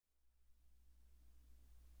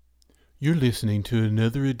You're listening to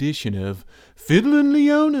another edition of Fiddlin'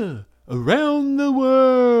 Leona Around the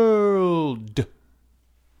World.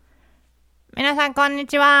 皆さんこんに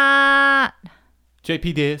ちは。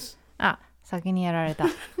 JP です。あ、先にやられた。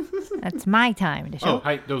That's my time でしょ。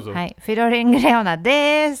はい、どうぞ。はい、フィドリングレオナ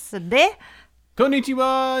です。で、こんにち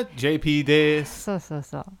は、JP です。そうそう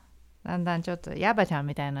そう。だんだんちょっとヤバちゃん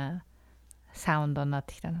みたいなサウンドになっ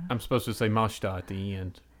てきたな。I'm supposed to say ました at the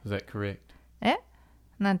end. Is that correct? え？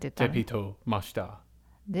なんて言ったの？ JP とました。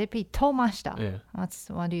JP とました。Yeah. What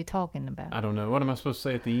are you talking about? I don't know. What am I supposed to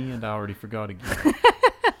say at the end? I already forgot again.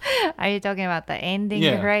 Are you talking about the ending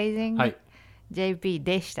Yeah. phrasing? はい。JP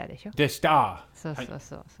でしたでしょ。でした。そうそうそう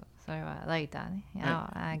そう。それは later ね。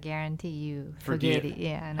は I guarantee you Forget. forget it.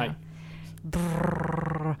 Yeah, I know. はい。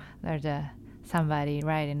Brrr, there's somebody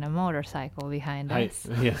riding a motorcycle behind はい。 us.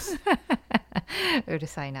 Yes. うる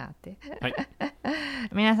さいなって。はい。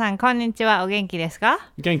皆さん、こんにちは。お元気ですか？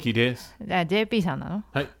元気です。じゃあ JP さんなの？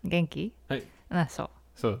はい。元気？はい。そう。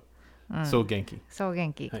そう。そう元気。そう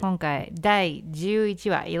元気。はい今回、第11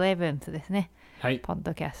話、11th ですね。はい。ポッ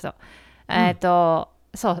ドキャスト。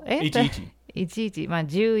そう、11。 11、まあ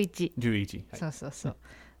11。11。はい。そうそうそう。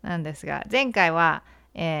なんですが、前回は、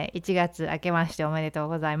1月明けましておめでとう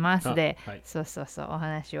ございますで、はい、そうそうそうお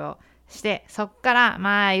話をして、そっから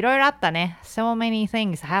まあいろいろあったね。So many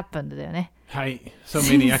things happened だよね。はい。So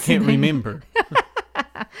many I can't remember.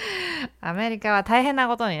 アメリカは大変な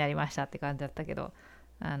ことになりましたって感じだったけど、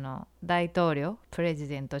大統領、プレジ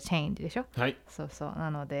デントチェンジでしょ。はい。そうそう。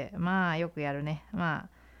なので、まあよくやるね。ま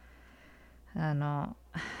あ、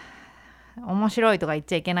面白いとか言っ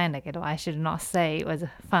ちゃいけないんだけど、I should not say it was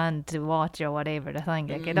fun to watch or whatever だそう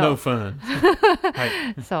だけど、No fun. は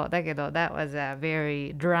い。そう、だけど、that was a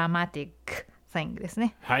very dramatic thing です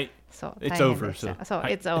ね。はい。そう、It's 大変 over, でした。 so. そう、は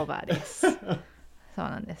い it's over です。そう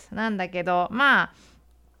なんです。なんだけど、ま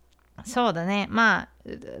あ、そうだね。まあ、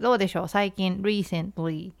どうでしょう、最近、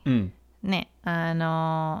recently、うん。ね、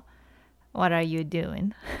What are you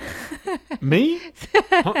doing? Me?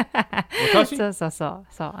 私そうそうそう、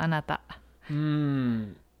そう、あなた。あ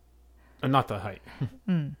なた、はい。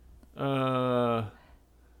うん。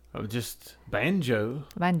just banjo.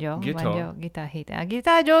 バンジョー、ギターバンジョー、ギター弾いて。あ、ギ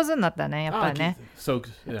ター上手になったね、やっぱりね。So,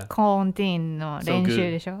 yeah. コーンティーンの練習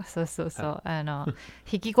でしょ。そうそうそう。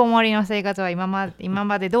引きこもりの生活は今ま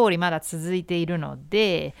で通りまだ続いているの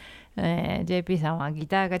で、JP さんはギ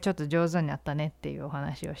ターがちょっと上手になったねっていうお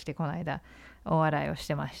話をして、この間お笑いをし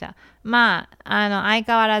てました。まあ、相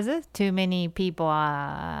変わらず too many people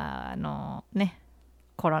はね、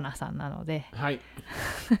コロナさんなので、はい。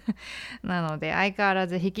なので相変わら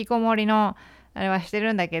ず引きこもりのあれはして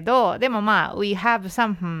るんだけど、でもまあ we have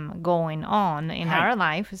something going on in our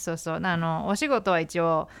life、そうそう、お仕事は一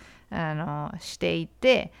応してい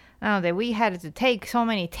て、なので we had to take so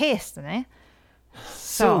many tests ね。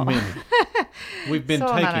So many. We've been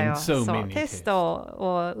そうなの taking よ。 so そう many テスト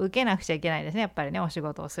を受けなくちゃいけないですね、やっぱりね、お仕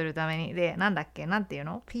事をするために。で、なんだっけ、なんていう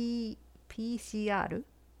の？ PCR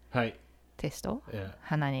はい。テスト、 Yeah.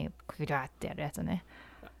 鼻にクラーってやるやつね。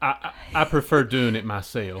I prefer doing it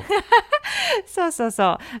myself. そうそう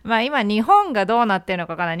そう。まあ今日本がどうなってるの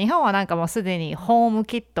かわからない。日本はなんかもうすでにホーム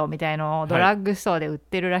キットみたいのをドラッグストアで売っ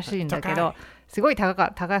てるらしいんだけど、はい、すごい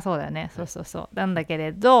高そうだよね。そうそうそう。なんだけ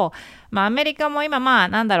れど、まあアメリカも今まあ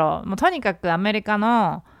なんだろう、もうとにかくアメリカ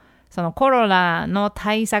のそのコロナの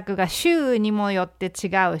対策が州にもよって違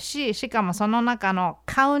うし、しかもその中の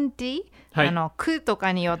カウンティ、はい、区と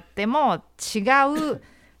かによっても違う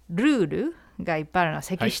ルールがいっぱいあるの。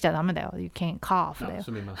咳しちゃダメだよ。You can't cough だよ。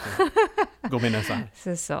すみません。ごめんなさい。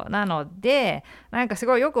そうそう。なので、なんかす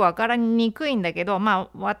ごいよくわからにくいんだけど、ま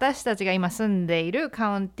あ私たちが今住んでいる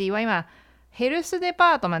カウンティは今、ヘルスデ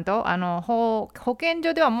パートメント、保健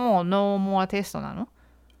所ではもうノーモアテストなの？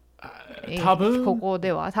多分ここ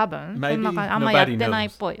では多分 Maybe そんな感じ、あんまやってない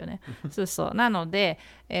っぽいよね。そうそう。なので、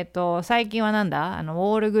最近はなんだ、ウォ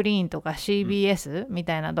ールグリーンとか CBS み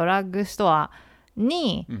たいなドラッグストア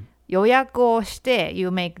に予約をして、You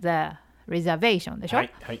make the reservation でしょ？は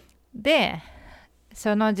い、はい。で、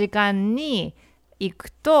その時間に行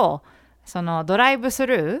くと、そのドライブス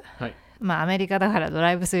ルー、はい、まあアメリカだからド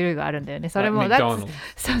ライブスルーがあるんだよね。それも、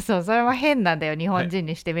そうそう、それも変なんだよ、日本人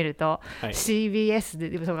にしてみると。はい、CBS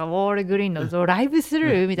で、そのウォールグリーンのドライブスル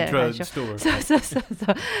ーみたいな感じでしょ。そうそうそう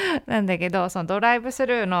そう。なんだけど、そのドライブス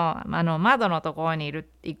ルーの、窓のところに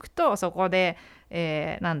行くと、そこで、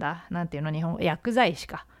なんていうの、日本語、薬剤師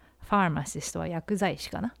か。ファーマシストは薬剤師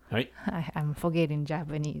かな。はい。I'm forgetting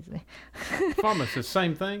Japanese ね。Pharmacist,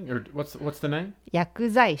 same thing? Or what's the name? 薬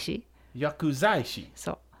剤師。薬剤師。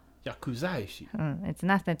そう。薬剤師。It's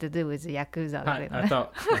nothing to do with ヤクザだけどね。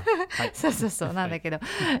そうそうそうなんだけど、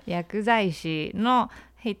薬剤師の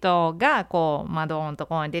人がこうドーンと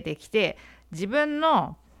ここに出てきて、自分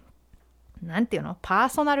のなんていうのパー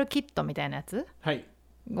ソナルキットみたいなやつ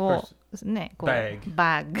をね、こう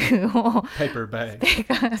バッグをペーパーバ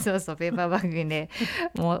ッグそうそうペーパーバッグで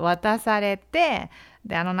もう渡されて、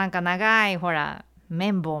でなんか長いほら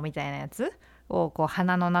綿棒みたいなやつをこう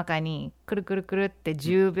鼻の中にくるくるくるって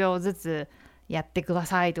10秒ずつやってくだ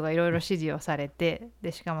さいとかいろいろ指示をされて、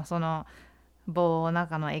でしかもその棒を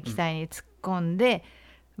中の液体に突っ込んで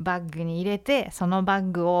バッグに入れて、そのバ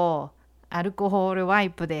ッグをアルコールワイ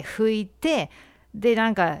プで拭いて、でな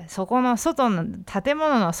んかそこの外の建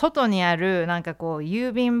物の外にあるなんかこう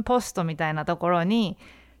郵便ポストみたいなところに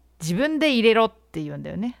自分で入れろって言うん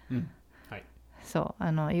だよね。はい。そう、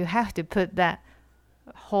You have to put that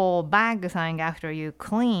whole bag thing after you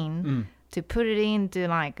clean、to put it into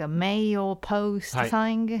like a mail post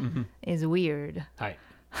thing、is weird。はい。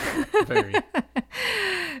Very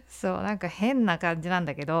そうなんか変な感じなん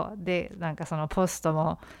だけど、でなんかそのポスト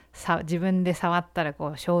も自分で触ったら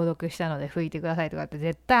こう消毒したので拭いてくださいとかって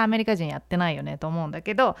絶対アメリカ人やってないよねと思うんだ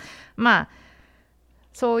けど、まあ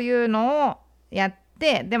そういうのをやっ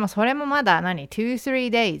て、でもそれもまだ2-3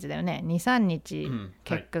 days だよね。 2-3 日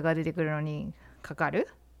結果が出てくるのにかかる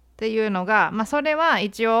っていうのが、まあそれは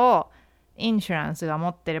一応インシュランスが持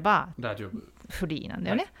ってればフリーなん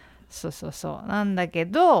だよね、そうそうそうなんだけ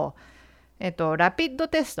ど、ラピッド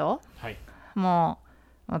テスト、も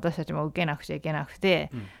う私たちも受けなくちゃいけなくて、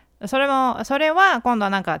それは今度は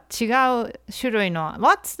なんか違う種類の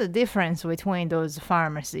What's the difference between those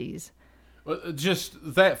pharmacies?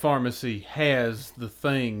 Just that pharmacy has the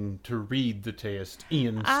thing to read the test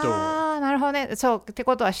in store. なるほどね。そうって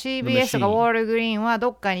ことは CBS とかウォールグリーンはど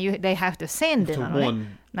っかに they have to send なの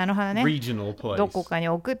ね。なるほどね。どこかに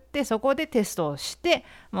送ってそこでテストをして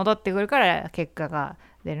戻ってくるから結果が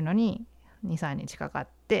出るのに 2-3 日かかっ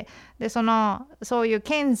て、でそういう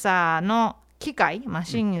検査の機械マ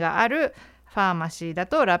シンがあるファーマシーだ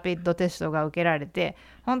とラピッドテストが受けられて、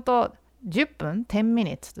本当10分10ミ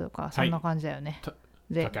ニッツとかそんな感じだよね。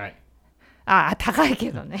で高い。高い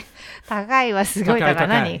けどね。高いはすごい高い。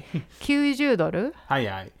何 ?90 ドル？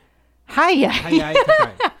早い。早い。高い。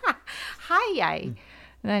早い。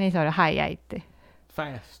何それ早いって。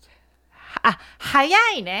fast。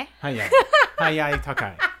早いね。早い高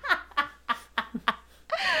い。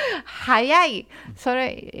早い。そ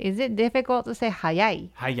れ、is it difficult to say 早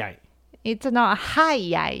い？早い。It's not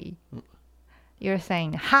早い。You're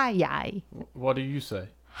saying 早い。What do you say?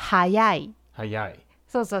 早い。早い。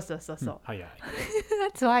そう。早い。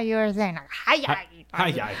That's why you're saying 早い。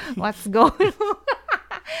早い。What's going on?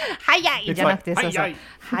 早いじゃなくて、そうそう。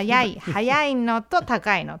早いのと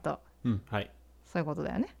高いのと。そういうこと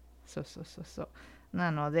だよね。そう。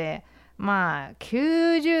なので、まあ、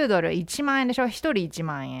90ドル1万円でしょ？1人1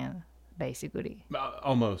万円、basically。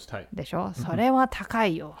almost、はい。でしょ？それは高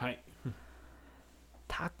いよ。はい。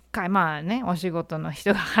高い。まあね、お仕事の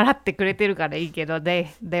人が払ってくれてるからいいけど、they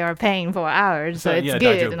are paying for hours, so it's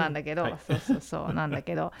good なんだけど、そうなんだ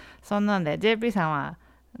けど、そんなんで、JP さんは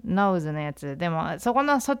ノーズのやつ、でもそ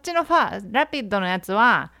っちのラピッドのやつ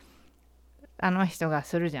は、あの人が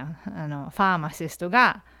するじゃん。ファーマシスト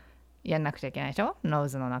がやんなくちゃいけないでしょ？ノー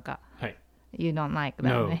ズの中。はい。You don't like だ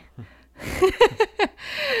よね。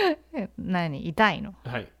何？痛いの？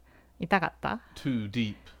はい。痛かった？ Too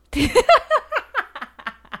deep。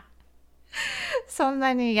そん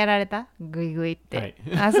なにやられた？グイグイって。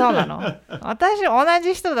はい、そうなの？私同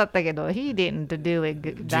じ人だったけど、he didn't do it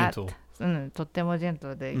that。とってもジェント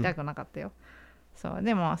ルで痛くなかったよ。そう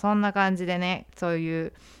でもそんな感じでね、そうい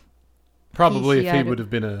う。Probably if he would have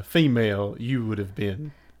been a female, you would have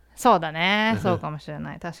been. そうだね。そうかもしれ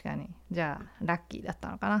ない。確かに。じゃあ、ラッキーだった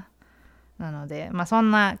のかな。なので、まあそ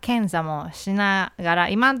んな検査もしながら、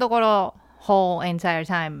今のところ、whole entire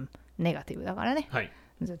time ネガティブだからね。はい。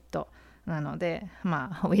ずっと。なので、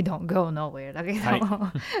まあ、we don't go nowhere だけど。はい、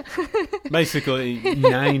Basically,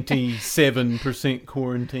 97%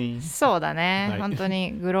 quarantine. そうだね。はい、本当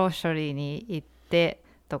にグローショリーに行って、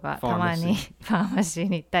とかたまにファーマシー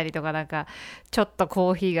に行ったりとか、なんかちょっと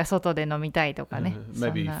コーヒーが外で飲みたいとかね、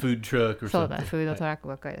maybe food truck or something。 そうだ、フードトラック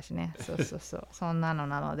ばっかりだしね、そうそんなの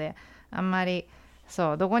なので、あんまり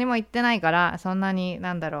そうどこにも行ってないから、そんなに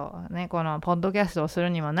なんだろうね、このポッドキャストをする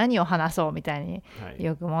にも何を話そうみたいに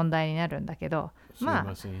よく問題になるんだけど、ま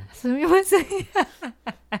あすみません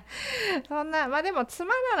そんな、まあでもつ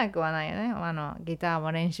まらなくはないよね。ギター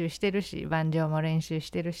も練習してるし、バンジョーも練習し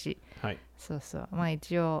てるし、はい、まあ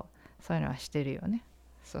一応そういうのはしてるよね。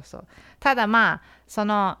ただまあそ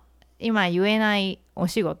の今言えないお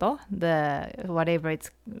仕事 whatever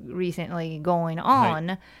it's recently going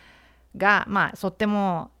on、がまあとって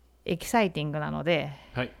もエキサイティングなので、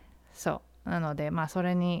そうなのでまあそ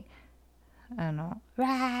れにわ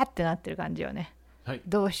ーってなってる感じよね、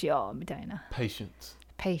どうしようみたいな Patience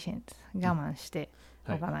我慢して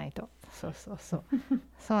おかないと、そうそ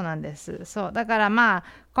うなんです。そうだからまあ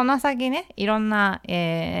この先ねいろんな、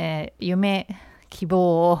夢希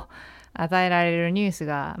望を与えられるニュース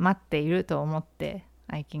が待っていると思って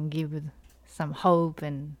I can give some hope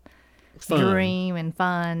and dream and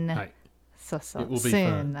fun、そう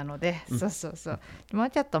soon なので、そうもう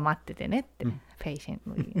ちょっと待っててねって、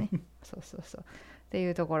patiently ねそうってい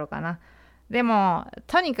うところかな。でも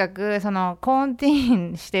とにかくそのコンティ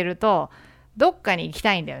ーンしてるとどっかに行き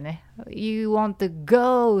たいんだよね。You want to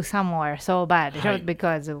go somewhere so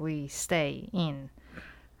bad、because we stay in。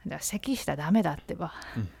だから咳したらダメだってば。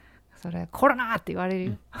それコロナって言われる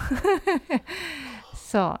よ。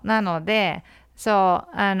そうなので、そ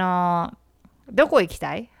うどこ行き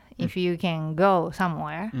たい？If you can go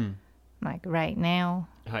somewhere、like right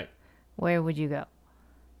now、where would you go？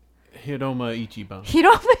 広間市場。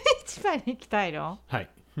広間市場に行きたいの？はい。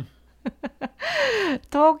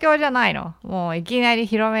東京じゃないの？もういきなり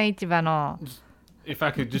広め市場の。If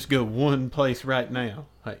I could just go one place right now、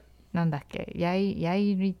なんだっけ？やい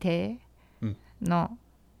り亭の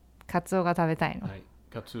カツオが食べたいの？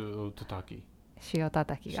カツオたたき。塩た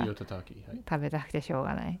たきが。食べたくてしょう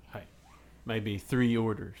がない。Maybe 3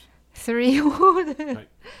 orders。3 orders、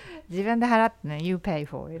自分で払ってね。You pay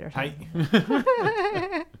for it。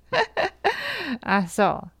あ、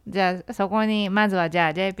そう。じゃあそこにまずはじゃ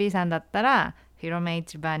あ JP さんだったら広め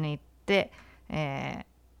市場に行って、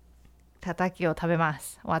たたきを食べま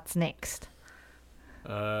す。What's next？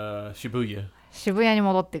 渋谷。渋谷に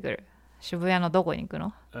戻ってくる。渋谷のどこに行く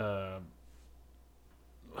の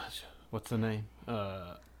？What's the name？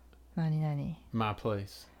 何 My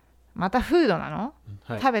place。またフードなの？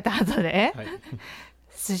食べた後で？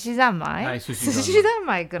寿司三昧？寿司三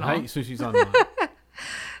昧行くの？寿司三昧。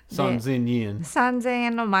3000円。3000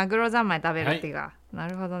円のマグロ三昧食べるっていうか。な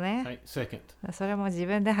るほどね。second。それも自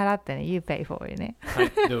分で払ってね。You pay for it ね。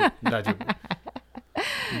大丈夫。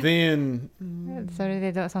Then、それ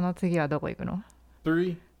でその次はどこ行くの？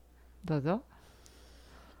 3。どうぞ。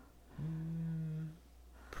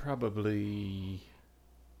Probably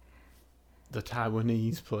the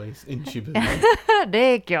Taiwanese place in Shibuya。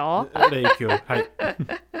霊郷？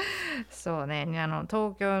そうね、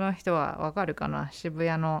東京の人はわかるかな？渋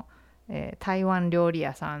谷の、台湾料理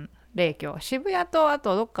屋さん、霊郷。渋谷とあ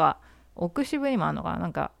とどっか奥渋にもあるのかな？な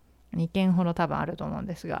んか2軒ほど多分あると思うん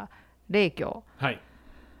ですが、霊郷。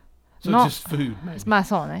So just food, maybe. まあ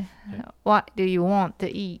そうね。What do you want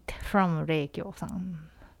to eat from 霊郷さん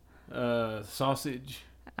？Sausage。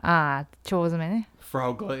腸詰めね。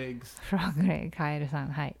Frog legs。Frog leg、カエルさん、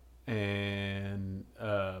はい。And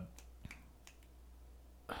what's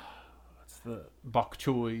the bok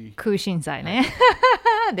choy？ 空心菜ね。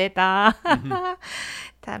出た。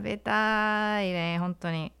食べたいね、本当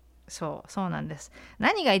に。そうなんです。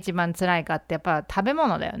何が一番辛いかってやっぱ食べ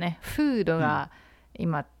物だよね。フードが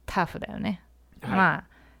今、タフだよね。まあ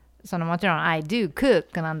もちろん I do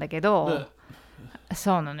cook なんだけど、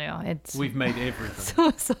そうなのよ。We've made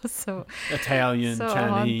everything. そう。Italian, そう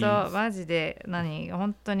Chinese。本当マジで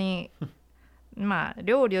本当にまあ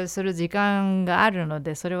料理をする時間があるの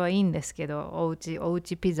でそれはいいんですけど、おうち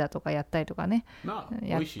ピザとかやったりとかね。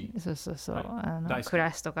美味しい。そう、ク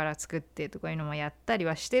ラストから作ってとかいうのもやったり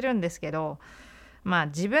はしてるんですけど、まあ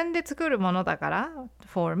自分で作るものだから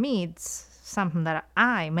For me it's something that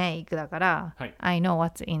I make だから、I know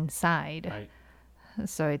what's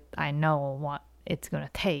inside、so I know what it's gonna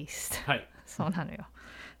taste、そうなのよ。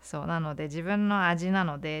そうなので自分の味な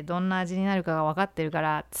のでどんな味になるかが分かってるか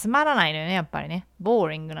らつまらないのよね、やっぱりね。ボー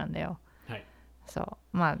リングなんだよ。そう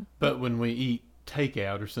まあ But when we eat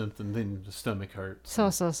takeout or something, then the stomach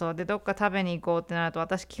hurts. そうでどっか食べに行こうってなると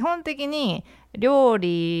私基本的に料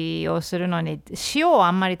理をするのに塩をあ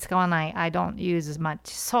んまり使わない。I don't use as much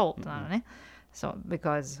salt なのね。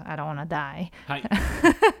because I don't wanna die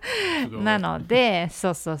なので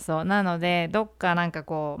そうなのでどっかなんか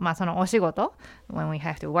こうまあそのお仕事 when we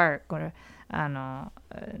have to work or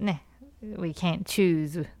ね we can't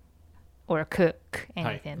choose or cook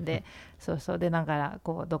anything で、そうでだから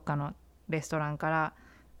こうどっかのレストランから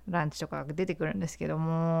ランチとか出てくるんですけど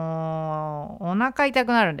もお腹痛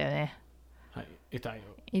くなるんだよね。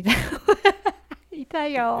痛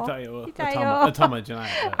いよ頭じ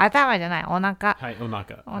ゃないお腹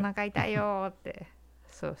お腹痛いよって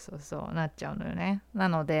そうなっちゃうのよね。な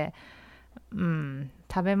ので食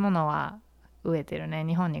べ物は飢えてるね。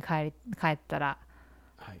日本に帰ったら、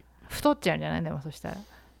はい、太っちゃうんじゃない？でもそしたら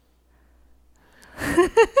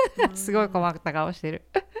すごい困った顔してる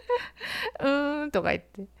とか言っ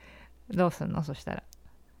てどうすんの？そしたら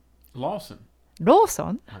ローソ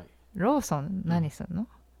ン、はい、ローソン何すんの？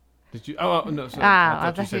私、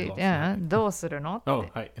どうするのって、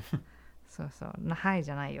はい、そうそう、はい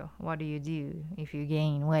じゃないよ。 What do you do if you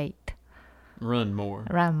gain weight? Run more、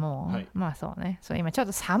 はい、まあそうね。そう今ちょっ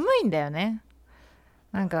と寒いんだよね。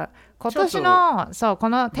なんか今年のそうこ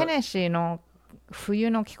のテネシーの冬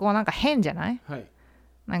の気候なんか変じゃない？はい、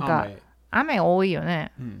なんか雨多いよ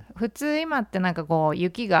ね、普通今ってなんかこう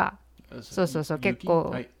雪がそう結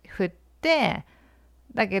構降って、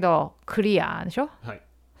だけどクリアでしょ、はい、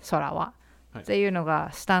空は、っていうの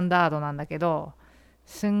がスタンダードなんだけど、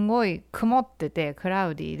すんごい曇っててクラ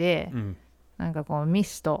ウディで、なんかこうミ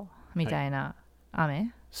ストみたいな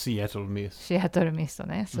雨、シアトルミスト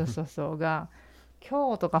ね、そうが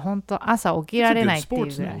今日とか本当朝起きられないっていう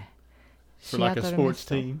ぐらい。For like a sports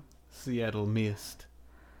team, Seattle Mist.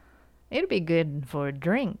 It'll be good for a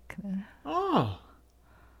drink. Oh,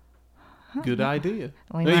 good idea.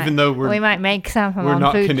 Even though we might make some from we're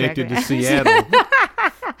not connected to Seattle.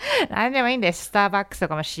 何でもいいんです。スターバックスと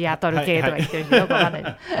かもシアトル系とか言ってるし、よくわかんな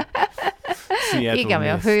い。いいかも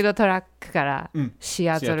よ。フードトラックからシ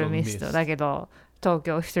アトルミストだけど、東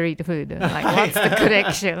京ストリートフード。Like, what's the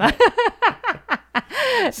connection?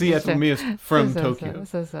 Seattle Mist from Tokyo.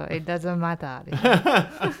 そう、it doesn't matter.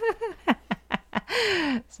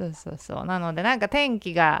 そう。なので、なんか天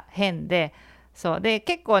気が変で、そうで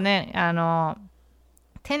結構ね、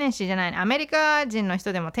テネシーじゃない、アメリカ人の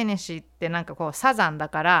人でもテネシーってなんかこうサザンだ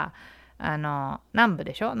から、南部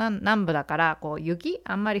でしょ、南部だからこう雪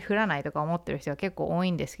あんまり降らないとか思ってる人が結構多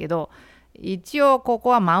いんですけど、一応ここ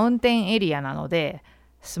はマウンテンエリアなので、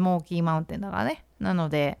スモーキーマウンテンだからね、なの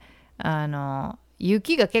で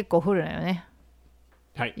雪が結構降るのよね、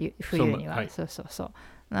はい、冬には、はい、そう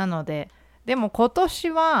なので、でも今年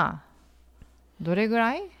はどれぐ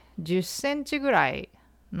らい10センチぐらい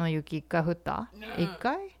の雪1回降った？ 1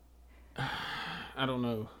 回？ I don't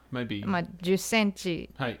know. Maybe. まあ10セン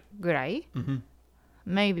チぐらい、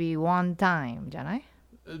Maybe one time じゃない？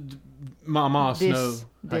まあ snow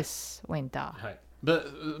this winter、はい、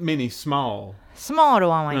But many small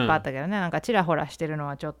ワンはいっぱいあったけどね、なんかちらほらしてるの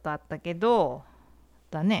はちょっとあったけど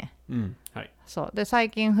だね、はい、そうで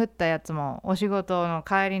最近降ったやつもお仕事の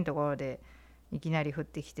帰りのところでいきなり降っ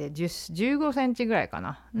てきて15センチぐらいか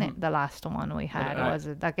な、ね、The last one we had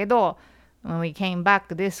was、だけどwhen we came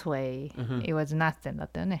back this way、it was nothing だっ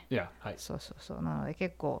たよね、はい、そうなので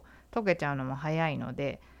結構溶けちゃうのも早いの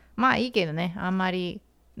で、まあいいけどね、あんまり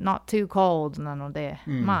not too cold なので、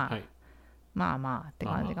まあって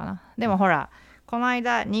感じかな、でもほらこの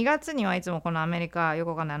間2月にはいつもこのアメリカよく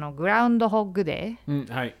わかんないグラウンドホッグデ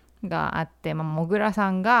ーがあって、モグラさ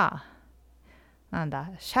んがなんだ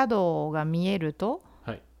シャドウが見えると、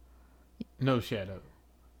No shadow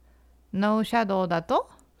No shadow だと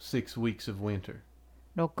6 weeks of winter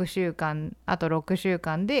 6週間あと6週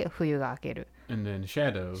間で冬が明ける。 And then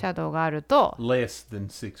shadow シャドウがあると less than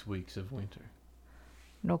 6 weeks of winter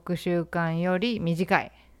 6週間より短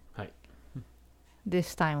い。はい。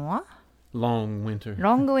 This time は Long winter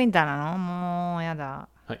ロングウィンターなの？もうやだ。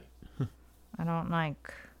はい。I don't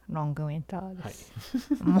like ロングウィンターです。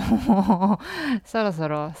もうそろそ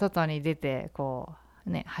ろ外に出てこう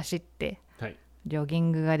ね走って、ジョギ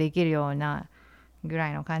ングができるようなぐら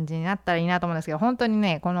いの感じになったらいいなと思うんですけど、本当に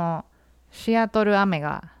ねこのシアトル雨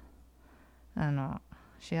が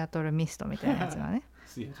シアトルミストみたいなやつがね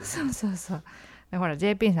そうでほら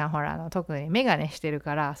JP さんほら特にメガネしてる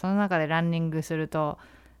から、その中でランニングすると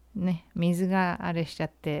ね水があれしちゃ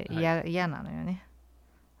って嫌なのよね。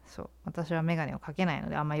そう私はメガネをかけないの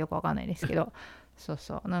であんまよくわかんないですけどそ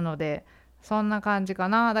うなのでそんな感じか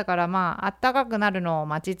な。だからまあ暖かくなるのを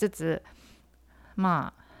待ちつつ、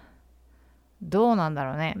まあどうなんだ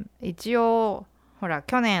ろうね。一応ほら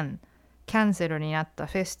去年キャンセルになった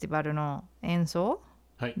フェスティバルの演奏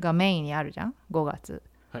がメインにあるじゃん、5月。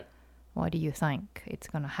What do you think?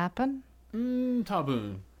 It's gonna happen? 多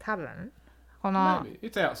分この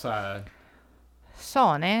It's outside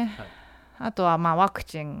そうね、あとはまあワク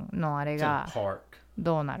チンのあれが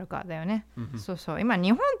どうなるかだよね。そう今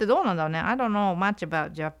日本ってどうなんだろうね。 I don't know much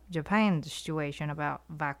about Japan's situation about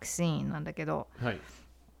vaccine なんだけど、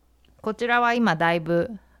こちらは今だい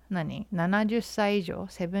ぶ70歳以上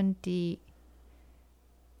70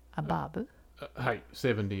 above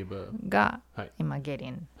 70 above が今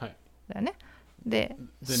getting、だよね。で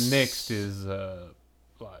The next is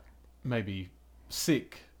like maybe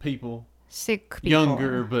sick people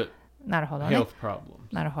younger but なるほどね。health problems.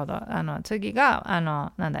 なるほど。次が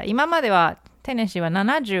なんだ、今まではテネシーは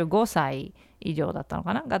75歳以上だったの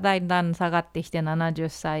かながだんだん下がってきて70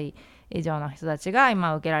歳以上の人たちが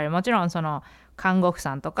今受けられる。もちろんその看護婦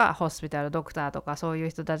さんとかホスピタルドクターとかそういう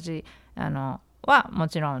人たちはも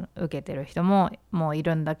ちろん受けてる人ももうい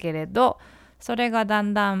るんだけれど、それがだ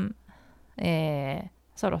んだん、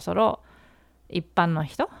そろそろ一般の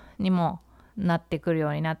人にもなってくるよ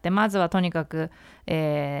うになって、まずはとにかく、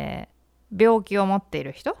病気を持ってい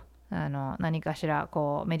る人、何かしら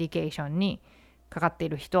こうメディケーションにかかってい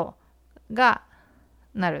る人が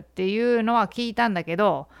なるっていうのは聞いたんだけ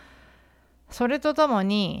ど、それととも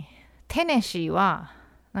にテネシーは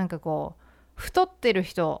なんかこう太ってる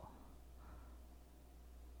人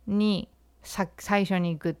に最初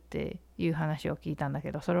に行くっていう話を聞いたんだ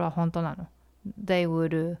けど、それは本当なの？ They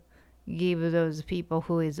would give those people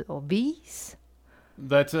who is obese?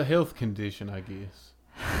 That's a health condition, I guess.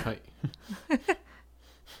 はい。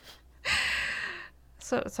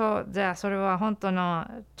そうじゃあそれは本当の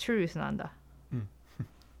truth なんだ。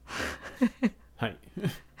はい。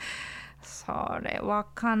それわ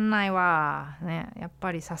かんないわ。ね、やっ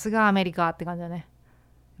ぱりさすがアメリカって感じだね。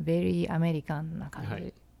very アメリカンな感じ、は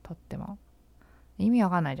い、とっても。意味わ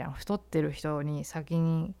かんないじゃん。太ってる人に先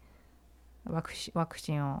にワク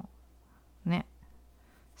チンをね、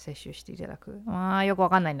接種していただく。まあよくわ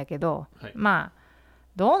かんないんだけど、はい、まあ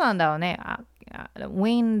どうなんだろうね。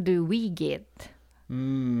When do we get?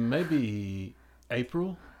 Maybe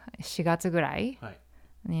April? 4月ぐらい、はい、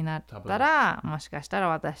になったら、もしかしたら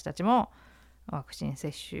私たちもワクチン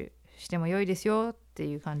接種しても良いですよって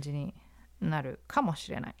いう感じになるかもし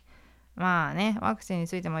れない。まあね、ワクチンに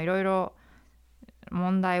ついてもいろいろ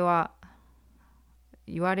問題は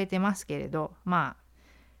言われてますけれど、まあ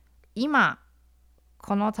今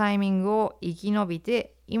このタイミングを生き延び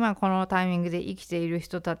て、今このタイミングで生きている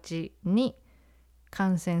人たちに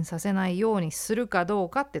感染させないようにするかどう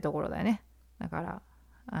かってところだよね。だから、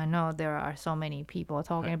I know there are so many people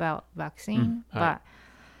talking about vaccine, but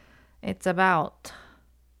it's about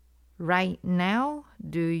right now,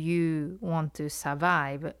 do you want to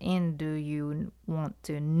survive and do you want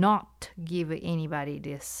to not give anybody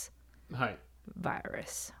this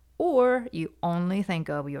virus? Or you only think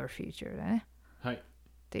of your future だね。はい。っ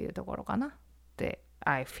ていうところかなって、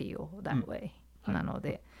I feel that way、なの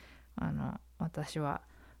で、私は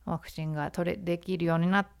ワクチンができるように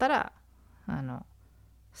なったら、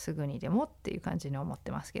すぐにでもっていう感じに思っ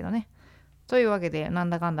てますけどね。というわけで、なん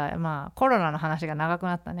だかんだ、まあ、コロナの話が長く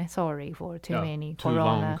なったね。Sorry for too many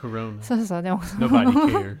corona. そうそう、でも、Nobody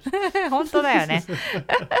cares. 本当だよね。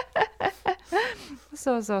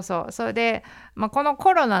そうそうそう。それで、まあ、この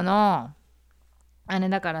コロナの、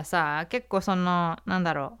だからさ、結構その、なん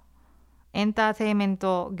だろう、エンターテインメン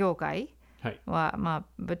ト業界は、まあ、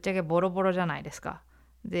ぶっちゃけボロボロじゃないですか。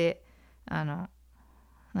で、な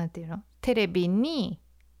んていうの？テレビに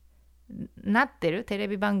なってるテレ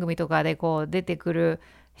ビ番組とかでこう出てくる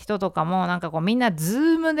人とかもなんかこうみんなズ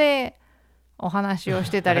ームでお話をし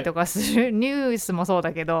てたりとかするニュースもそう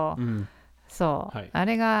だけど、そう、あ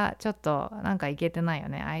れがちょっとなんかいけてないよ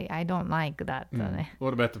ね。I don't like that だね。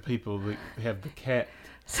What about the people that have the cat?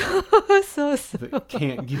 そうそう。That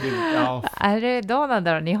can't get it off. あれどうなん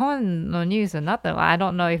だろう。日本のニュースになったのか I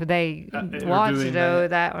don't know if they watched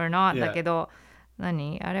that or not、だけど、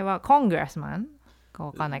何あれはコングレスマンか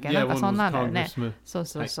わかんないけど、なんかそんなんだよね。そう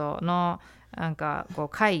そうそう。のなんかこう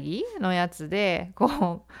会議のやつで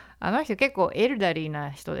こうあの人結構エルダリー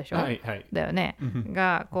な人でしょ、だよね、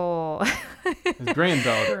がこう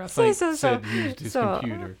そうそうそう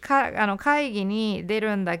会議に出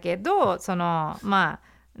るんだけど、そのま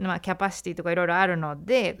あキャパシティとかいろいろあるの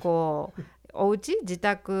で、こうお家自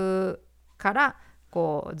宅から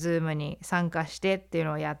こうズームに参加してっていう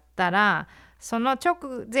のをやったら、その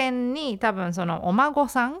直前に多分そのお孫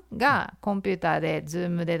さんがコンピューターでズー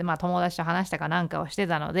ムで、まあ、友達と話したかなんかをして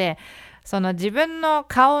たので、その自分の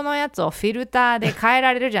顔のやつをフィルターで変え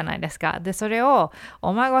られるじゃないですか。でそれを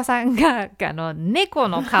お孫さんが猫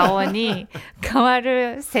の顔に変わ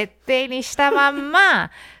る設定にしたまん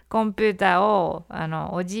まコンピューターを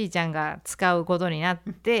おじいちゃんが使うことになっ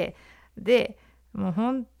て、でもう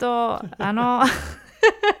本当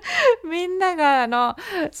みんなが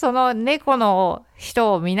その猫の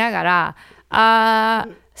人を見ながら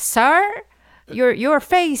Sir, your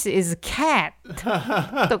face is cat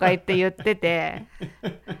とか言ってて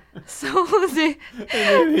そうで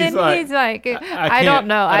Then he's like I don't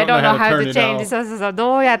know how to change そう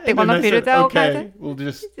どうやってこのフィルターを変え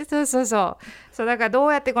てそうそうだからど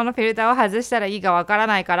うやってこのフィルターを外したらいいかわから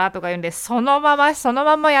ないからとか言うんで、そのまま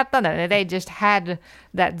やったんだよね。They just had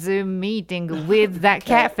that Zoom meeting with that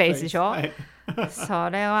cat face でしょ。そ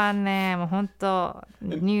れはね、もう本当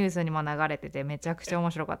ニュースにも流れててめちゃくちゃ面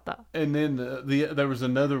白かった。And then there was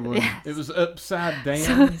another one. It was upside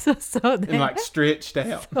down. そうね。And like stretched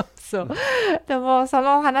out. そう。でもそ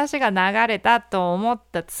の話が流れたと思っ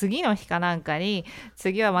た次の日かなんかに、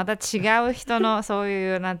次はまた違う人のそう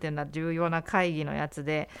いうなんていうんだ重要な会議のやつ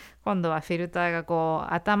で、今度はフィルターがこ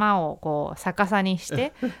う頭をこう逆さにし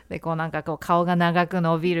てでこうなんかこう顔が長く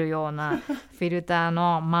伸びるようなフィルター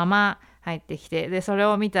のまま入ってきて、でそれ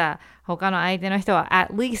を見た他の相手の人は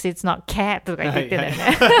At least it's not cat とか言ってたよね。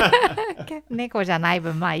猫じゃない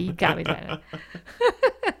分まあいいかみたい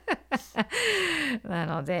な。な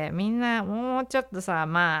のでみんなもうちょっとさ、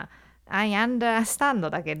まあI understand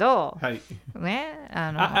だけど、はい、ね、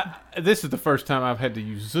This is the first time I've had to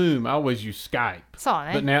use Zoom. I always use Skype. そう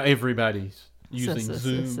ね。But now everybody's using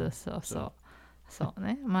Zoom. そう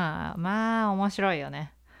ね。まあ面白いよ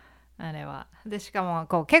ね。あれは。でしかも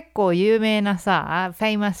こう結構有名なさ、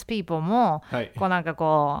famous people も、はい、こうなんか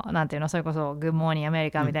こうなんていうの、それこそ Good Morning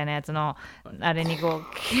America みたいなやつの、あれにこ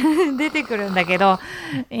う出てくるんだけど、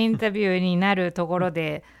インタビューになるところ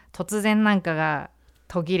で突然なんかが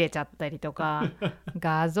途切れちゃったりとか、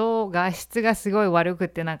画質がすごい悪くっ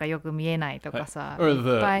てなんかよく見えないとかさ。Or you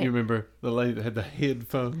remember the lady that had the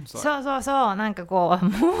headphones? そう、なんかこう、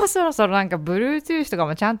もうそろそろなんか Bluetooth とか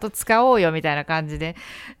もちゃんと使おうよみたいな感じで、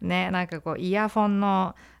ね、なんかこうイヤフォン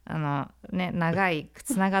のね、長い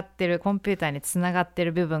つながってるコンピューターにつながって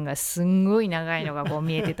る部分がすんごい長いのがこう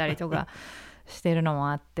見えてたりとかしてるの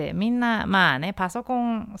もあって、みんなまあね、パソコ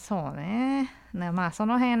ンそうね、まあそ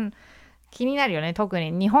の辺気になるよね。特に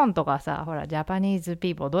日本とかさ、ほら、ジャパニーズ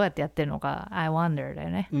ピーポーどうやってやってるのか、I wonder だよ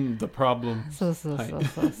ね。The problem. そう。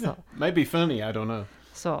Maybe funny, I don't know.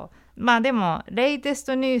 そう。まあでも、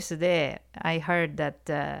latest news で、I heard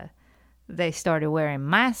that、they started wearing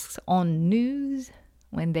masks on news.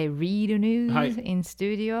 When they read news in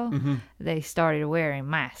studio, they started wearing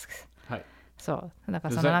masks. はい。そう。だか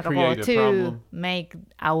らそのなんかこう、to make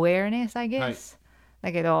awareness, I guess.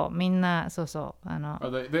だけどみんなそうAre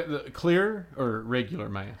they clear or regular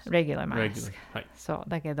mask? Regular mask. はい。そう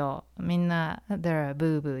だけどみんな they're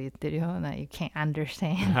boo boo 言ってるような you can't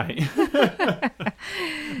understand. はい。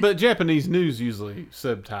But Japanese news usually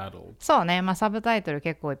subtitled. そうね、まあサブタイトル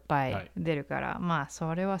結構いっぱい出るから、まあ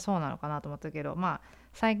それはそうなのかなと思ったけど、まあ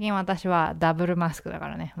最近私はダブルマスクだか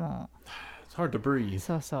らね、もう。It's hard to breathe.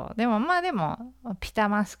 そう。でもピタ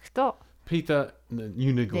マスクとピーター、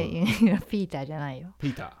ユニグロ。ピーターじゃないよ。ピ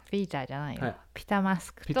ーターじゃないよ。はい、ピタマ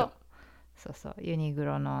スクと、そう、ユニグ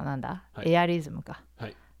ロのなんだ、はい、エアリズムか。は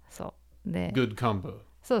い。そう。で、グッドコンボ。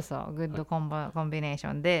そう、グッドコンビネーシ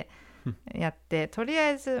ョンでやって、とりあ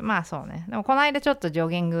えず、まあそうね。でもこの間ちょっとジョ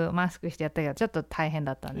ギングマスクしてやったけど、ちょっと大変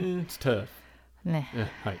だったね。It's tough. ね。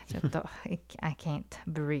はい。ちょっと、I can't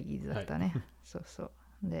breathe だったね。はい、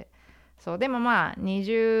そう。でもまあ、二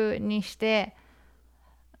重にして、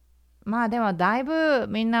まあでもだいぶ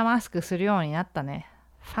みんなマスクするようになったね。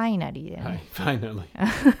ファイナリーだよね。はい、finally.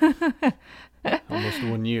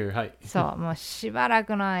 Almost 1 year. はい。そう、もうしばら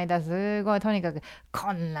くの間すごいとにかく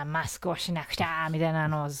こんなマスクをしなくちゃみたいな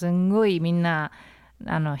のをすんごいみんな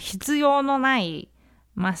必要のない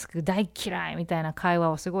マスク大嫌いみたいな会話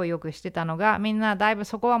をすごいよくしてたのが、みんなだいぶ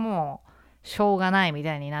そこはもうしょうがないみ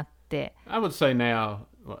たいになって。I would say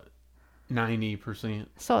now.90%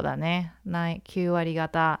そうだね。9割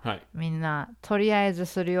方、はい、みんなとりあえず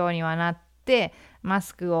するようにはなって、マ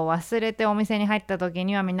スクを忘れてお店に入った時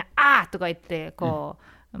にはみんなあーとか言ってこ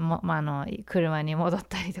う、車に戻っ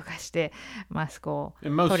たりとかしてマスクを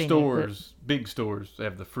取りに行く。Big stores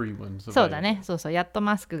have the free ones. そうだね。そうやっと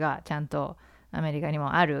マスクがちゃんとアメリカに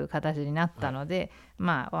もある形になったので、はい、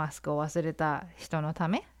まあマスクを忘れた人のた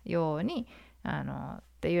めようにっ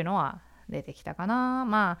ていうのは出てきたかな。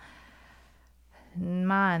ま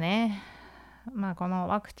あね、まあこの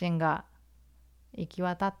ワクチンが行き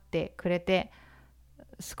渡ってくれて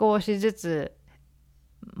少しずつ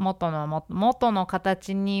元の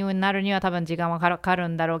形になるには多分時間はかかる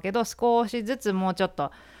んだろうけど、少しずつもうちょっ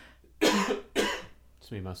と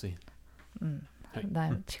すみません、はい、だい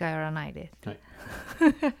ぶ近寄らないで、はい、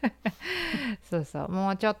そうも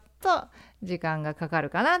うちょっと時間がかかる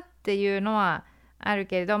かなっていうのはある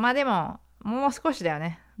けれど、まあでももう少しだよ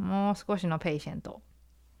ね。もう少しのペイシェント。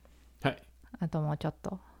はい。あともうちょっ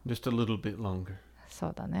と。Just a little bit longer. そ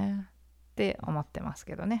うだね。って思ってます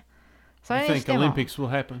けどね。それにしても。You think Olympics will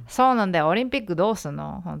happen? そうなんだよ。オリンピックどうすん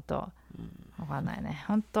の？本当。わかんないね。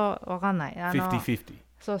本当わかんない。50-50。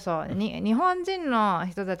そうそう日本人の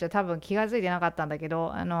人たちは多分気が付いてなかったんだけ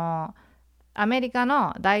ど、アメリカ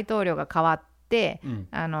の大統領が変わって、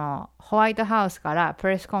ホワイトハウスからプ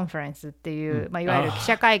レスコンファレンスっていう、いわゆる記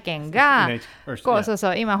者会見がそう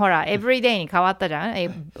そう今ほら Everyday に変わったじゃん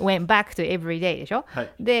went back to Everyday でしょ、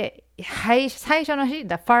で最初の日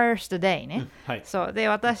The first day ね、そうで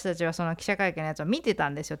私たちはその記者会見のやつを見てた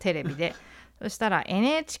んですよテレビでそしたら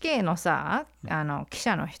NHK のさ記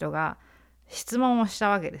者の人が質問をした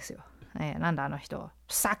わけですよ。なんだあの人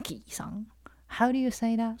サキさん How do you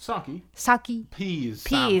say that? サキ P is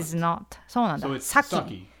not そうなんだ、so サ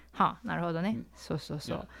キはなるほどね、そうそう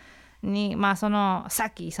そう、にそのサ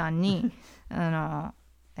キさんに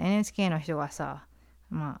NHK の人がさ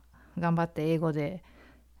頑張って英語で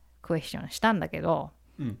クエスチョンしたんだけど、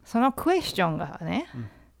そのクエスチョンがね、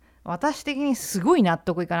私的にすごい納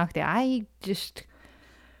得いかなくて I just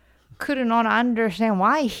could not understand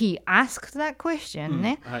why he asked that question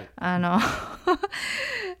ね、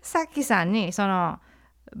さっきさんにその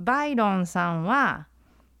バイドンさんは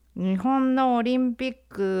日本のオリンピッ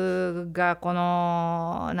クがこ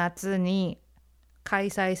の夏に開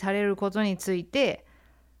催されることについて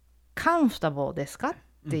カンフタボーですかっ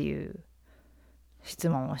ていう質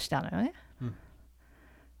問をしたのよね、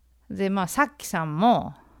でさっきさん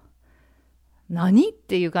も何っ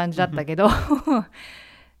ていう感じだったけど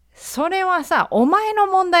それはさお前の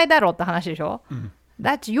問題だろって話でしょ、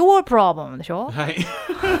That's your problem でしょ、はい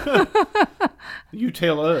You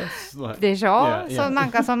tell us でしょ、そうな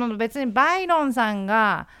んかその別にバイロンさん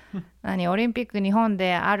がオリンピック日本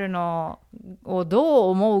であるのをどう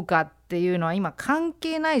思うかっていうのは今関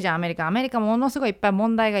係ないじゃん。アメリカものすごいいっぱい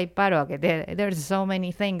問題がいっぱいあるわけで There's so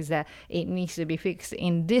many things that it needs to be fixed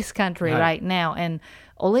in this country right now and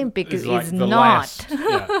Olympic is not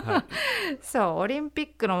そうオリンピッ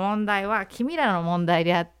クの問題は君らの問題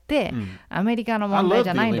であって、アメリカの問題じ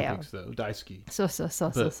ゃないんだよ。そうそうそ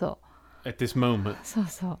うそうそう。At this moment そう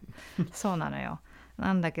そうそうなのよ。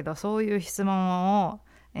なんだけどそういう質問を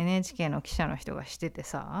NHK の記者の人がしてて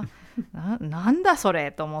さなんだそ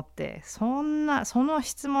れと思ってその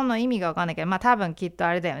質問の意味が分かんないけど多分きっと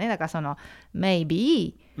あれだよね。だからその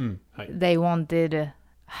maybe、they wanted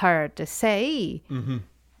her to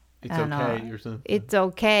say、It's okay or something It's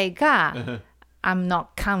okay かI'm not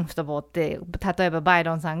comfortable って例えばバイ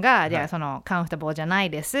ドンさんが、じゃあその comfortable じゃない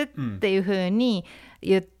ですっていう風に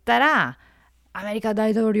言ったら、アメリカ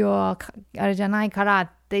大統領はあれじゃないからっ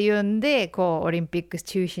ていうんでこうオリンピック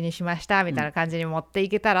中止にしましたみたいな感じに持ってい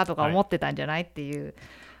けたらとか思ってたんじゃないっていう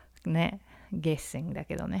ね、ゲッシングだ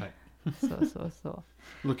けどね、そうそうそ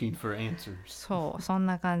う Looking for answers そん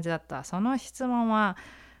な感じだった。その質問は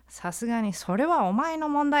さすがにそれはお前の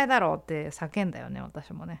問題だろうって叫んだよね、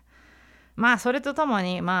私もね。それととも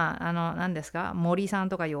に何ですか、森さん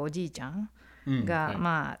とかいうおじいちゃん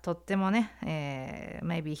が、とってもね、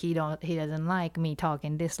maybe he doesn't like me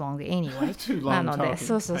talking this long anyway なので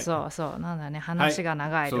そうなんだね、話が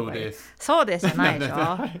長いとか、そうですじゃないでし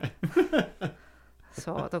ょ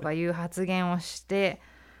そうとかいう発言をして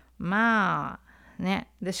ね、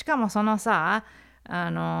でしかもそのさ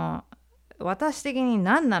私的に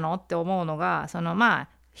何なのって思うのがその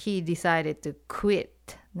he decided to quit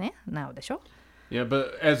ね、なのでしょ。Yeah,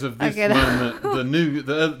 but as of this moment,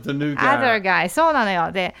 the new guy. Other guy. そうなのよ。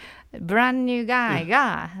で、brand new guy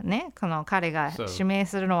がね、この彼が指名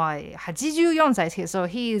するのは84歳ですけど、so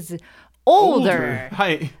he is older. は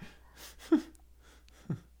い。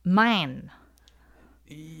man.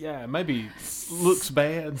 Yeah, maybe looks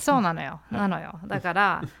bad. そうなのよ。だか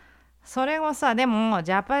ら、それをさ、でも、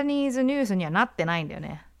ジャパニーズニュースにはなってないんだよ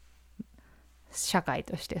ね。社会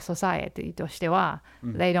として、ソサエティとしては、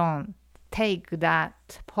they don't take that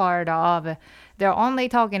part of, they're only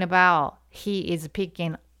talking about he is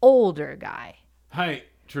picking older guy. はい、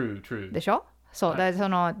true。でしょ？そう、だか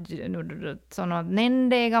らその年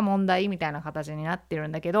齢が問題みたいな形になってる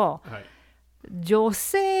んだけど、女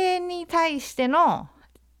性に対しての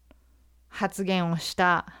発言をし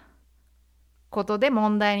たことで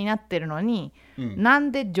問題になってるのに、な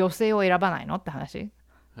んで女性を選ばないのって話。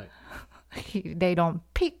They don't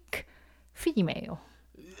pick female.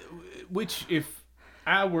 Which, if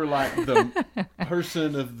I were like the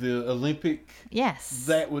person of the Olympic, yes,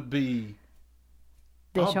 that would be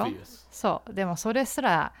obvious. そう、でもそれす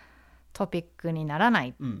らトピックにならな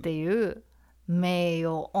いっていう、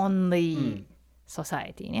male only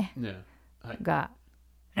society ね、が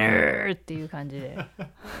っていう感じで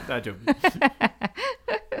大丈夫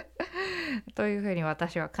というふうに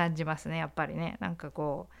私は感じますね。やっぱりね、なんか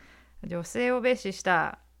こう女性を蔑視し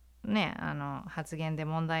たね、発言で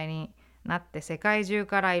問題になって世界中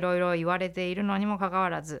からいろいろ言われているのにもかかわ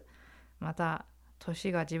らず、また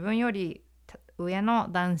年が自分より上の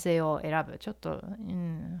男性を選ぶ。ちょっと、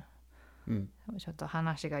ちょっと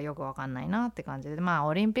話がよくわかんないなって感じで、まあ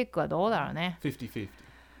オリンピックはどうだろうね。50-50。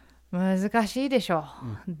難しいでしょ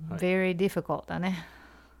う。Very difficult だね。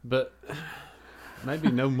But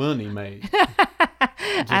maybe no money made.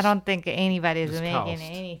 I don't think anybody's making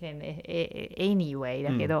anything anyway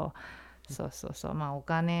だけど、そうそうそう、まあお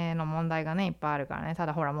金の問題がねいっぱいあるからね。た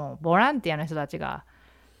だほらもうボランティアの人たちが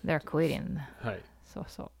they're quitting。はい。そう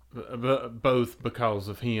そう。Both because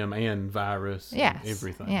of him and virus and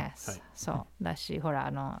everything. Yes. そうだし、ほ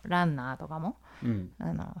らランナーとかも、フ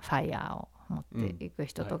ァイヤーを持っていく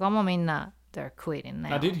人とかもみんな they're quitting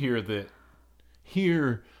now. I did hear that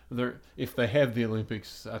here if they have the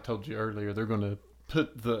Olympics, I told you earlier, they're going to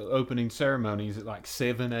put the opening ceremonies at like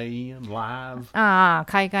 7 a.m. live.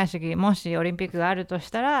 開会式もしオリンピックがあるとし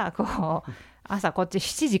たらこう朝こっち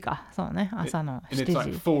7時か。そうね。朝の7時。And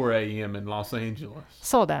it's like 4 a.m. in Los Angeles.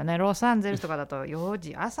 そうだよね。ロサンゼルスとかだと4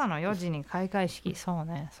時、朝の4時に開会式。そう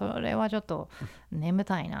ね。それはちょっと眠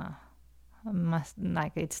たいな。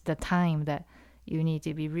Like it's the time that you need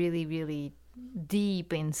to be really, really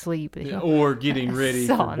deep in sleep. Or getting ready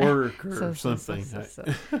for work or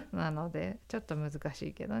something. なので、ちょっと難し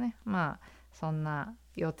いけどね。まあ、そんな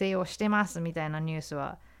予定をしてますみたいなニュース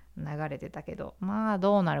は流れてたけど、まあ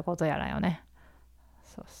どうなることやらよね。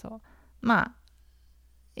そうそう。まあ、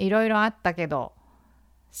いろいろあったけど、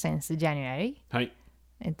since January, はい。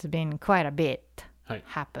It's been quite a bit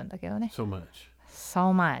happen だけどね。So much.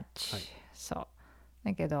 So much. そう。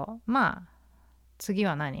だけど、まあ、次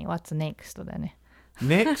は何 ?What's next だよね。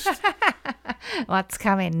Next? What's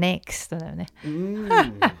coming next だよね。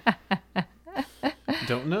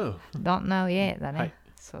Don't know. Don't know yet だね。はい、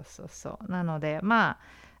そうそうそう。なので、まあ、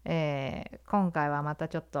今回はまた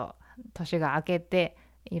ちょっと年が明けて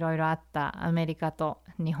いろいろあったアメリカと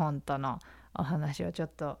日本とのお話をちょ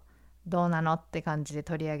っとどうなのって感じで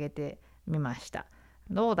取り上げてみました。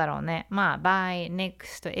どうだろうね。まあ、by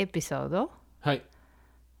next episode? はい。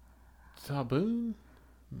多分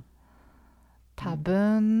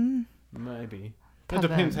Maybe. It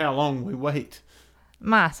depends how long we wait.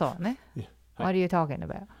 まあそうね。What are you talking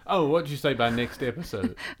about? Oh, what did you say by next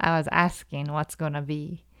episode? I was asking what's gonna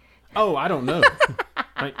be. Oh, I don't know.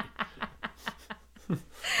 はい。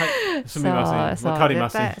すみません。わかりま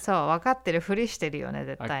せん。そう、分かってるふりしてるよね、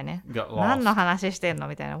絶対ね。何の話してんの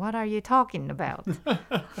みたいな。What are you talking about?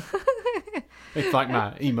 It's like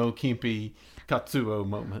my emo Kimpy Katsuo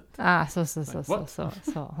moment. そうそうそうそうそう。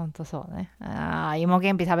そう、本当そうね。芋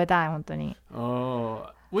けんぴ食べたい、本当に。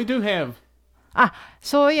We do have.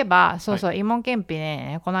 そういえば、そうそう、芋けんぴ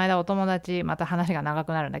ね、この間お友達、また話が長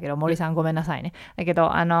くなるんだけど、森さんごめんなさいね。だけど、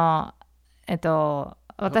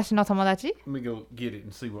私の友達 Let me go get it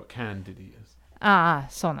and see what kind it is.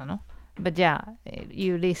 そうなの。じゃあ、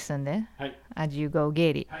you listen で、as you go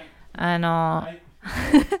get it.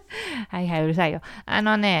 はいはい、うるさいよ。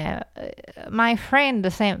my friend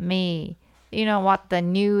sent me, you know what the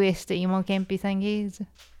newest 芋けんぴ thing is?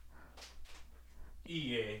 い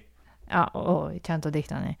いえ。ちゃんとでき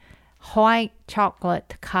たね。White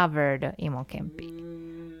chocolate covered 芋けんぴ。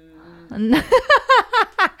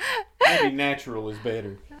Maybe natural is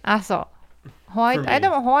better. そう。ホワイト、で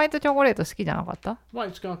もホワイトチョコレート好きじゃなかった？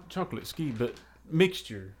 White chocolate 好き、but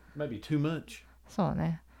mixture, maybe too much. そう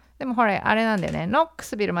ね。でもほれ、あれなんだよね。ノック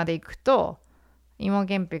スビルまで行くと、芋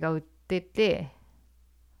けんぴが売ってて、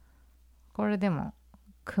これでも、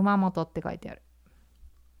熊本って書いてある。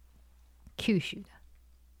九州だ。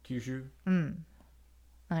九州？うん。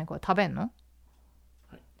何これ、食べんの？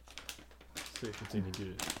はい。See if it's any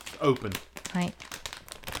good. Open. はい。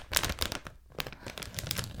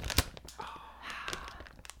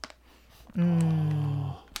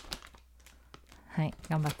はい、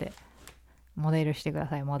頑張って。モデルしてくだ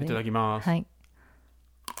さい、モデル。いただきます。はい。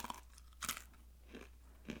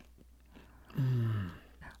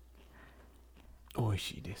美味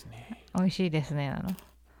しいですね。美味しいですね、なの。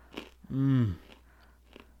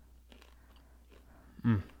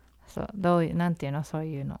そう、どういう、なんていうの、そう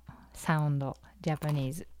いうの。サウンド、ジャパニ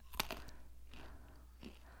ーズ。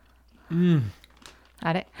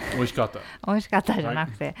あれ美味しかった。美味しかったじゃな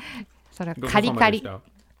くて、それはカリカリ。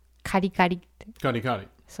カリカリって。カリカリ。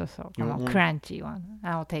そうそう。このクランチーは。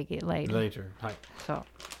I'll take it later. はい。そ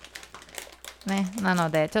う。ね、なの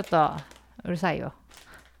で、ちょっとうるさいよ。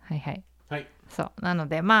はいはい。はい。そう。なの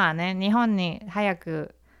で、まあね、日本に早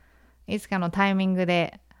く、いつかのタイミング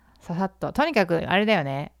で、ささっと、とにかくあれだよ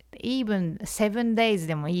ね。Even 7 days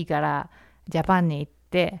でもいいから、ジャパンに行っ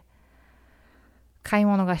て、買い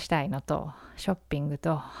物がしたいのとショッピング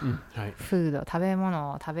と、はい、フード食べ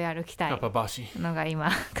物を食べ歩きたいのが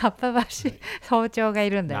今かっぱ橋、はい、包丁がい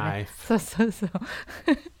るんだよね。そうそうそう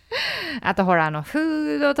あとほら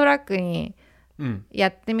フードトラックにや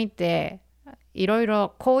ってみて、いろい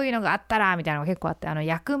ろこういうのがあったらみたいなのが結構あって、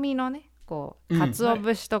薬味のねこう鰹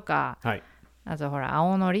節とか、はい、あとほら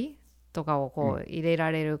青のりとかをこう入れ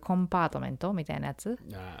られるコンパートメントみたいなやつ、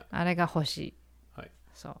あれが欲しい、はい、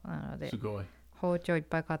そうなのですごい包丁いっ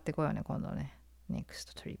ぱい買ってこようね今度ね。ネクス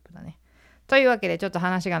トトリップだね。というわけでちょっと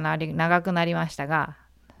話が長くなりましたが、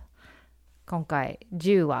今回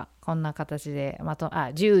10話こんな形で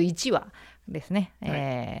11話ですね、は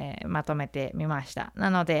い、まとめてみました。な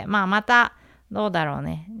のでまたどうだろう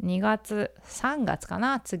ね、2月3月か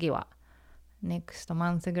な、次はネクストマ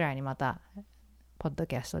ンスぐらいにまたポッド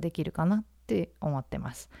キャストできるかなって思って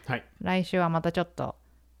ます、はい、来週はまたちょっと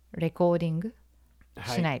レコーディング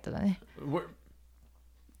しないとだね、はい、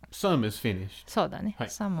Some is finished。 そうだね、はい、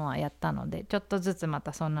Some はやったのでちょっとずつま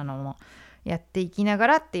たそんなのもやっていきなが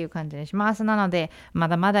らっていう感じにします。なのでま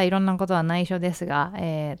だまだいろんなことは内緒ですが、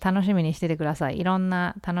楽しみにしててください。いろん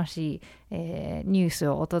な楽しい、ニュース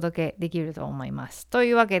をお届けできると思います。と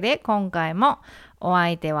いうわけで今回もお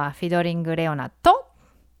相手はフィドリングレオナと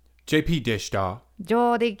JP でした。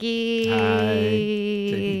上出来。はい、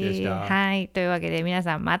JP でした。はい、というわけで皆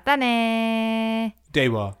さんまたね。で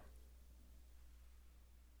は。